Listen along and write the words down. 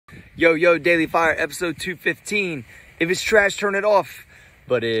Yo, Daily Fire, episode 215. If it's trash, turn it off.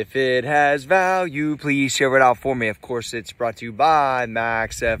 But if it has value, please share it out for me. Of course, it's brought to you by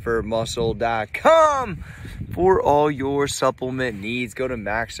maxeffortmuscle.com. For all your supplement needs, go to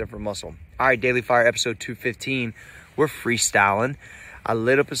Max Effort Muscle. All right, Daily Fire, episode 215. We're freestyling. I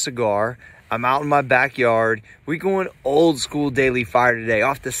lit up a cigar. I'm out in my backyard. We're going old school Daily Fire today,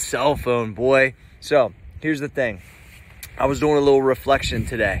 off the cell phone, boy. So, here's the thing. I was doing a little reflection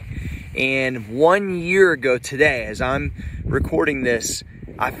today. And 1 year ago today, as I'm recording this,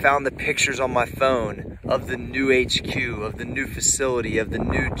 I found the pictures on my phone of the new HQ, of the new facility, of the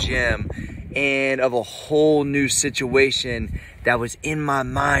new gym, and of a whole new situation that was in my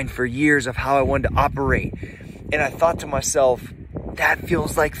mind for years of how I wanted to operate. And I thought to myself, that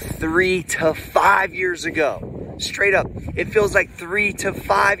feels like 3 to 5 years ago. Straight up, it feels like 3 to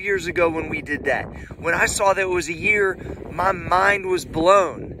 5 years ago when we did that. When I saw that it was a year, my mind was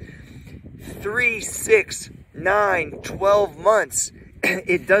blown. 3, 6, 9, 12 months.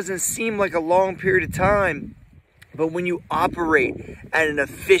 It doesn't seem like a long period of time, but when you operate at an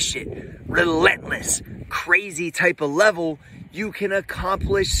efficient, relentless, crazy type of level, you can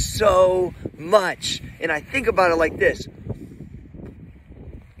accomplish so much. And I think about it like this.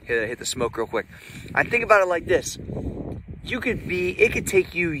 Hit the smoke real quick. I think about it like this. It could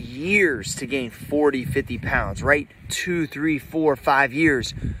take you years to gain 40, 50 pounds, right? 2, 3, 4, 5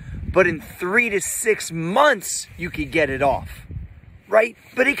 years. But in 3 to 6 months, you could get it off, right?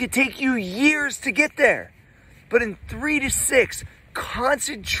 But it could take you years to get there. But in 3 to 6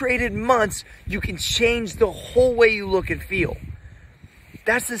 concentrated months, you can change the whole way you look and feel.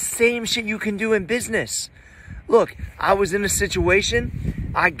 That's the same shit you can do in business. Look, I was in a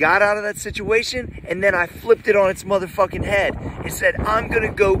situation, I got out of that situation, and then I flipped it on its motherfucking head and said, I'm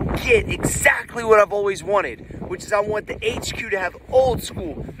gonna go get exactly what I've always wanted, which is I want the HQ to have old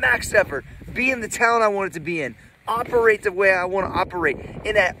school, max effort, be in the town I want it to be in, operate the way I want to operate,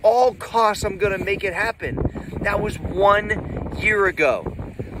 and at all costs, I'm gonna make it happen. That was 1 year ago.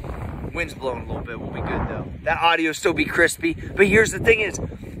 Wind's blowing a little bit, we'll be good though. That audio still be crispy, but here's the thing is,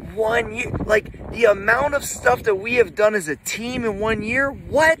 1 year, like the amount of stuff that we have done as a team in 1 year,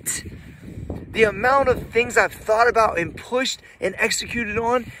 what? The amount of things I've thought about and pushed and executed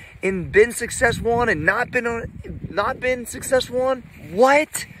on and been successful on and not been successful on,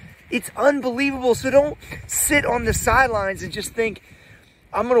 what? It's unbelievable. So don't sit on the sidelines and just think,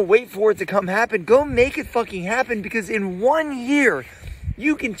 I'm gonna wait for it to come happen. Go make it fucking happen, because in 1 year,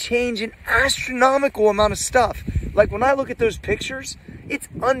 you can change an astronomical amount of stuff. Like when I look at those pictures, it's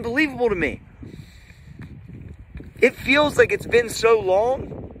unbelievable to me. It feels like it's been so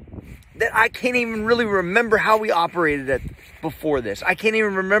long that I can't even really remember how we operated it before this. I can't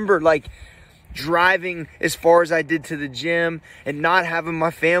even remember like driving as far as I did to the gym and not having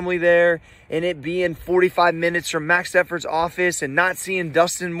my family there, and it being 45 minutes from Max Effort's office, and not seeing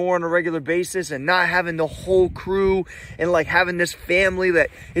Dustin more on a regular basis, and not having the whole crew, and like having this family that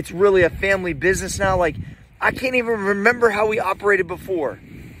it's really a family business now. Like, I can't even remember how we operated before.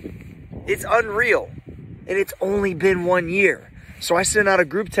 It's unreal. And it's only been 1 year. So I sent out a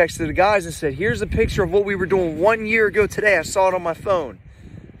group text to the guys and said, here's a picture of what we were doing 1 year ago today. I saw it on my phone.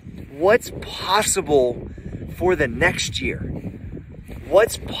 What's possible for the next year?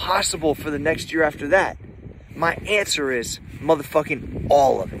 What's possible for the next year after that? My answer is motherfucking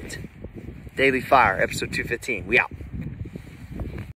all of it. Daily Fire, episode 215. We out.